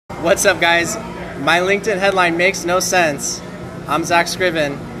What's up, guys? My LinkedIn headline makes no sense. I'm Zach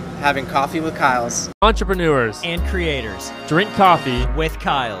Scriven, having coffee with Kyles. Entrepreneurs and creators drink coffee with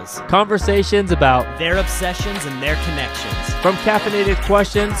Kyles. Conversations about their obsessions and their connections. From caffeinated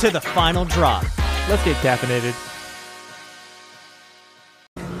questions to the final drop. Let's get caffeinated.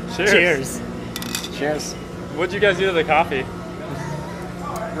 Cheers. Cheers. Cheers. What'd you guys do to the coffee?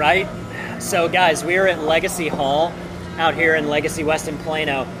 Right? So guys, we are at Legacy Hall out here in Legacy West in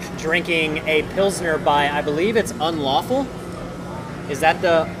Plano, drinking a Pilsner by, I believe it's Unlawful. Is that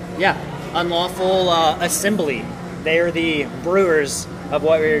the, Unlawful Assembly. They are the brewers of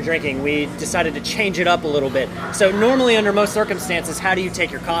what we were drinking. We decided to change it up a little bit. So normally under most circumstances, how do you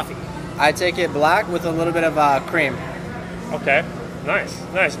take your coffee? I take it black with a little bit of cream. Okay, nice.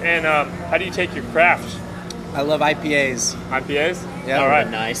 And how do you take your craft? I love IPAs. IPAs? Yeah. All right.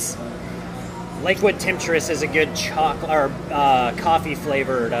 Nice. Lakewood Temptress is a good chocolate or coffee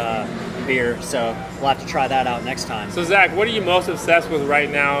flavored beer, so we'll have to try that out next time. So Zach, what are you most obsessed with right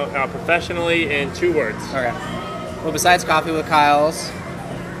now, professionally, in 2 words? Okay. Well, besides coffee with Kyles,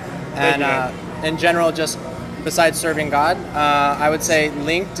 and in general, just besides serving God, I would say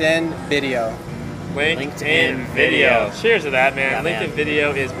LinkedIn video. LinkedIn video. Cheers to that, man. Yeah, LinkedIn man.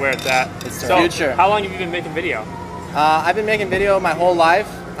 video is where it's at. It's the future. How long have you been making video? I've been making video my whole life.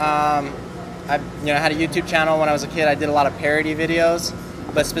 I had a YouTube channel when I was a kid. I did a lot of parody videos,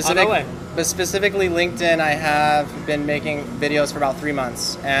 but specifically LinkedIn, I have been making videos for about 3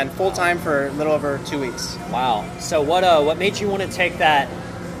 months and full time for a little over 2 weeks. Wow. So what made you want to take that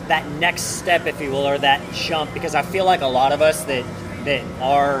next step, if you will, or that jump? Because I feel like a lot of us that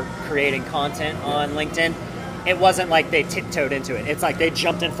are creating content on LinkedIn, it wasn't like they tiptoed into it. It's like they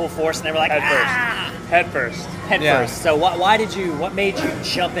jumped in full force and they were like, Head first. Head first. So what made you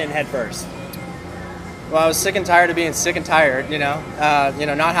jump in head first? Well, I was sick and tired of being sick and tired,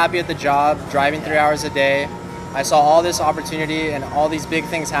 not happy at the job, driving 3 hours a day. I saw all this opportunity and all these big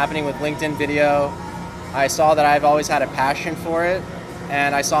things happening with LinkedIn video. I saw that I've always had a passion for it,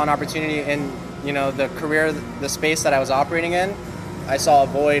 and I saw an opportunity in, the career, the space that I was operating in. I saw a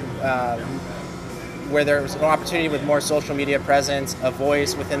void where there was an opportunity with more social media presence, a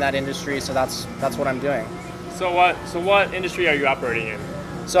voice within that industry, so that's what I'm doing. So what industry are you operating in?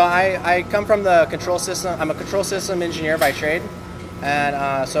 So I come from the control system. I'm a control system engineer by trade,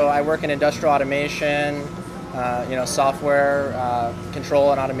 and so I work in industrial automation, software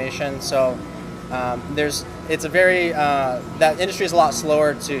control and automation. So it's a very that industry is a lot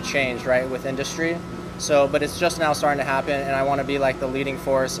slower to change, right, with industry. So, but it's just now starting to happen, and I want to be like the leading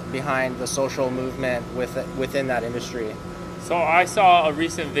force behind the social movement within that industry. So I saw a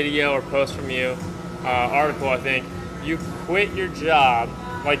recent video or post from you, article, I think. You quit your job.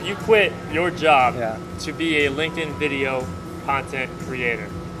 Like, you quit your job to be a LinkedIn video content creator.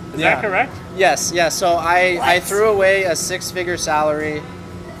 Is that correct? Yes. So I threw away a 6-figure salary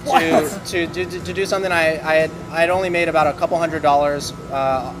to do something I had only made about a couple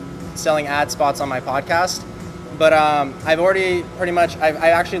 $100 selling ad spots on my podcast. But I've already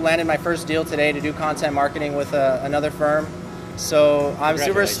I actually landed my first deal today to do content marketing with another firm. So I'm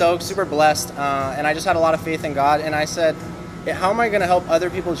super stoked, super blessed, and I just had a lot of faith in God. And I said, how am I going to help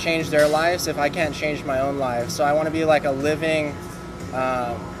other people change their lives if I can't change my own life? So I want to be like a living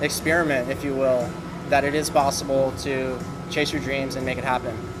experiment, if you will, that it is possible to chase your dreams and make it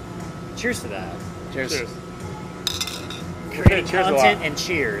happen. Cheers to that. Cheers. Creating content and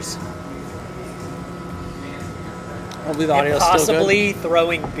cheers. Hopefully the audio is still good. Possibly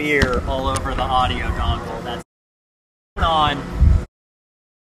throwing beer all over the audio dongle. That's on.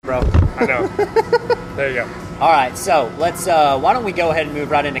 Bro. I know. There you go. All right, so let's. Why don't we go ahead and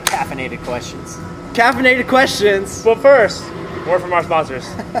move right into caffeinated questions? Caffeinated questions. Well, first, word from our sponsors.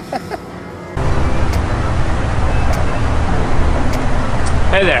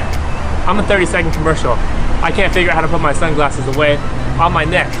 Hey there. I'm a 30-second commercial. I can't figure out how to put my sunglasses away on my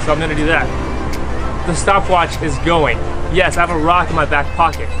neck, so I'm going to do that. The stopwatch is going. Yes, I have a rock in my back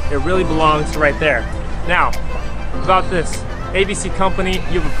pocket. It really belongs right there. Now, about this. ABC Company,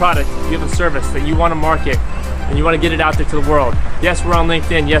 you have a product, you have a service that you want to market, and you want to get it out there to the world. Yes, we're on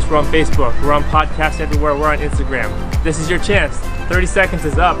LinkedIn. Yes, we're on Facebook. We're on podcasts everywhere. We're on Instagram. This is your chance. 30 seconds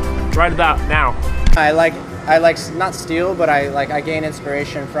is up right about now. I like not steal, but I gain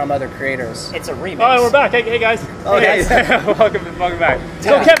inspiration from other creators. It's a remix. Oh, we're back. Hey guys. Oh, hey guys. welcome back.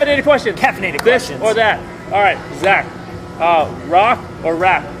 So caffeinated questions. Caffeinated this questions. or that. All right, Zach. Rock or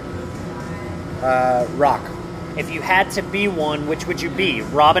rap? Rock. If you had to be one, which would you be?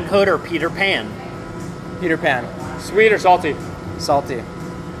 Robin Hood or Peter Pan? Peter Pan. Sweet or salty? Salty.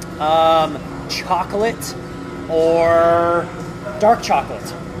 Chocolate or dark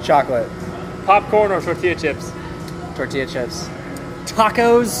chocolate? Chocolate. Popcorn or tortilla chips? Tortilla chips.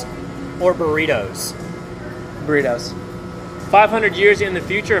 Tacos or burritos? Burritos. 500 years in the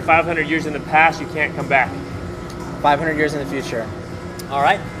future or 500 years in the past, you can't come back? 500 years in the future. All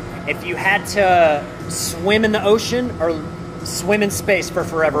right. If you had to swim in the ocean or swim in space for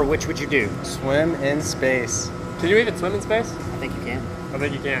forever, which would you do? Swim in space. Can you even swim in space? I think you can. I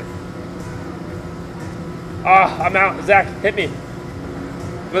think you can. Ah, I'm out. Zach, hit me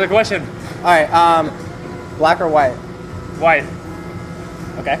with a question. All right. Black or white? White.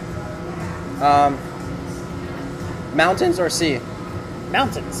 Okay. Mountains or sea?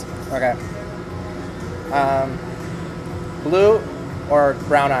 Mountains. Okay. Blue or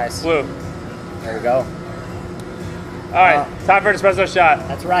brown eyes? Blue. There we go. All right, time for an espresso shot.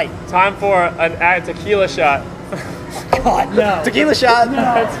 That's right. Time for a tequila shot. God, no. Tequila shot.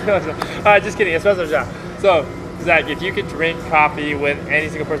 Tequila shot. All right, just kidding. Espresso shot. So, Zach, if you could drink coffee with any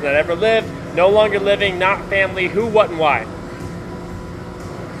single person that ever lived, no longer living, not family, who, what, and why?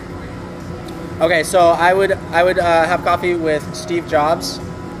 Okay, so I would have coffee with Steve Jobs,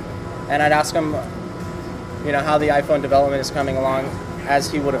 and I'd ask him, how the iPhone development is coming along as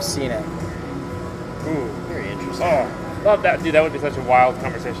he would have seen it. Ooh. Very interesting. Oh, love that. Dude, that would be such a wild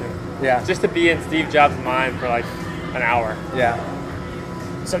conversation. Yeah. Just to be in Steve Jobs' mind for like an hour. Yeah.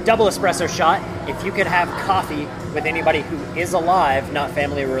 So double espresso shot. If you could have coffee with anybody who is alive, not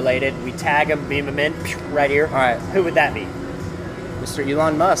family related, we tag them, beam them in, right here. All right. Who would that be? Mr.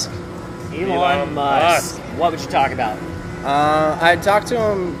 Elon Musk. Elon Musk. What would you talk about? I'd talk to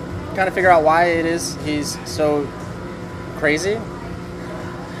him, kind of figure out why it is he's so crazy,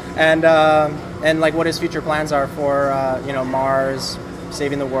 and like what his future plans are for Mars,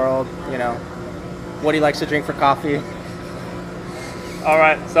 saving the world. What he likes to drink for coffee. All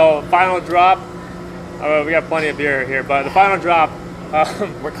right, so final drop. We got plenty of beer here, but the final drop.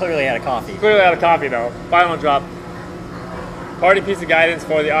 We're clearly out of coffee. Clearly out of coffee, though. Final drop. Party piece of guidance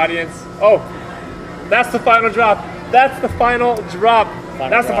for the audience. Oh, that's the final drop. That's the final drop.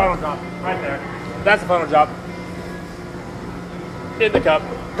 That's the final drop. Right there. That's the final drop. In the cup.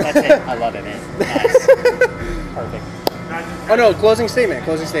 That's it. I love it, man. Nice. Perfect. Oh no, closing statement.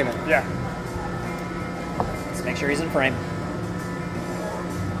 Closing statement. Yeah. Let's make sure he's in frame.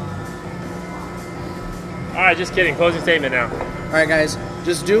 All right, just kidding. Closing statement now. All right, guys,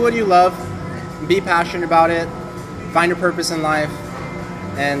 just do what you love, be passionate about it, find your purpose in life,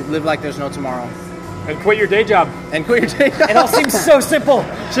 and live like there's no tomorrow. And quit your day job. And quit your day job. It all seems so simple.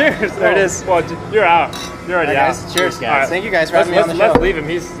 Cheers. There it is. Well, you're out. You're already All right, out. guys, cheers, guys. All right, thank you guys for having me on the show. Let's leave him.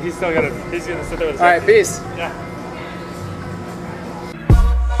 He's still gonna sit there with us. All right, peace. Yeah.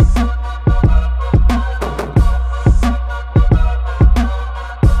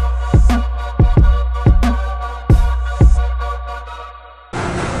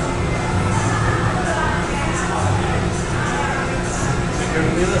 You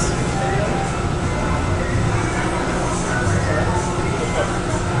want to do this?